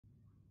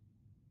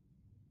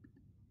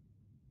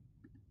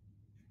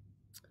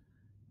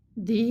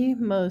The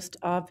most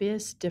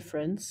obvious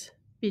difference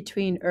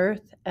between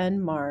Earth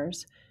and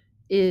Mars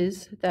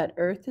is that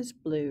Earth is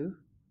blue,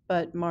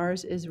 but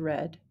Mars is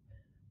red,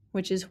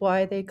 which is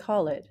why they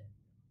call it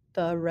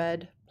the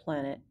red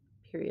planet,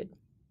 period.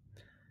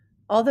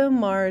 Although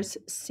Mars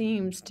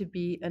seems to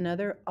be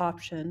another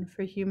option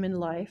for human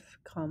life,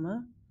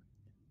 comma,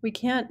 we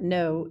can't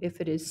know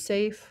if it is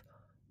safe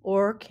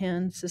or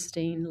can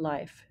sustain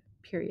life,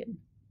 period.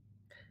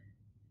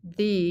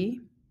 The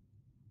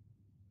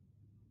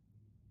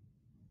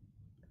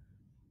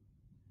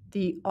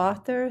the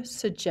author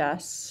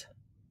suggests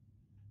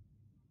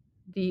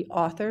the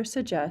author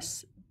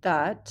suggests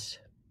that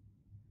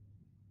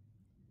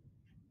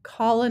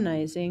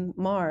colonizing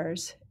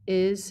Mars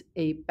is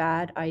a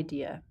bad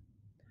idea.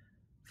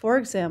 For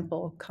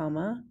example,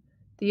 comma,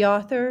 the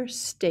author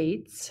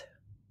states,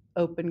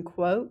 open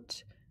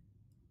quote,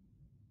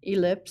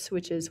 ellipse,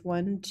 which is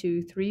 1,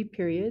 2, 3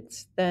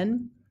 periods,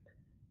 then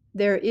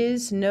there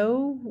is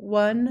no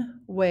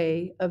one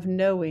way of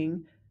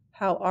knowing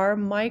how our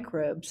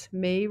microbes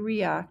may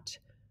react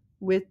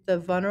with the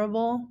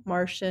vulnerable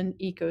Martian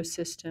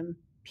ecosystem,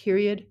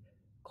 period,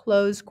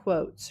 close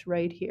quotes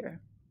right here.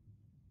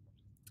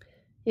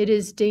 It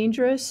is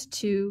dangerous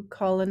to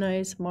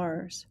colonize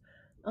Mars.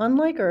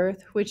 Unlike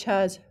Earth, which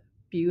has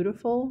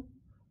beautiful,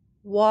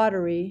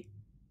 watery,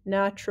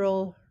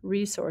 natural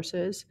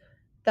resources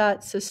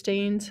that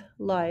sustains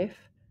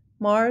life,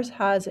 Mars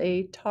has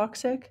a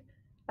toxic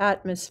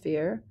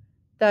atmosphere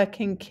that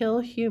can kill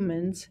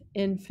humans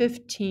in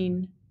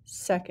 15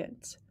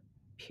 seconds,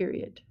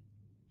 period.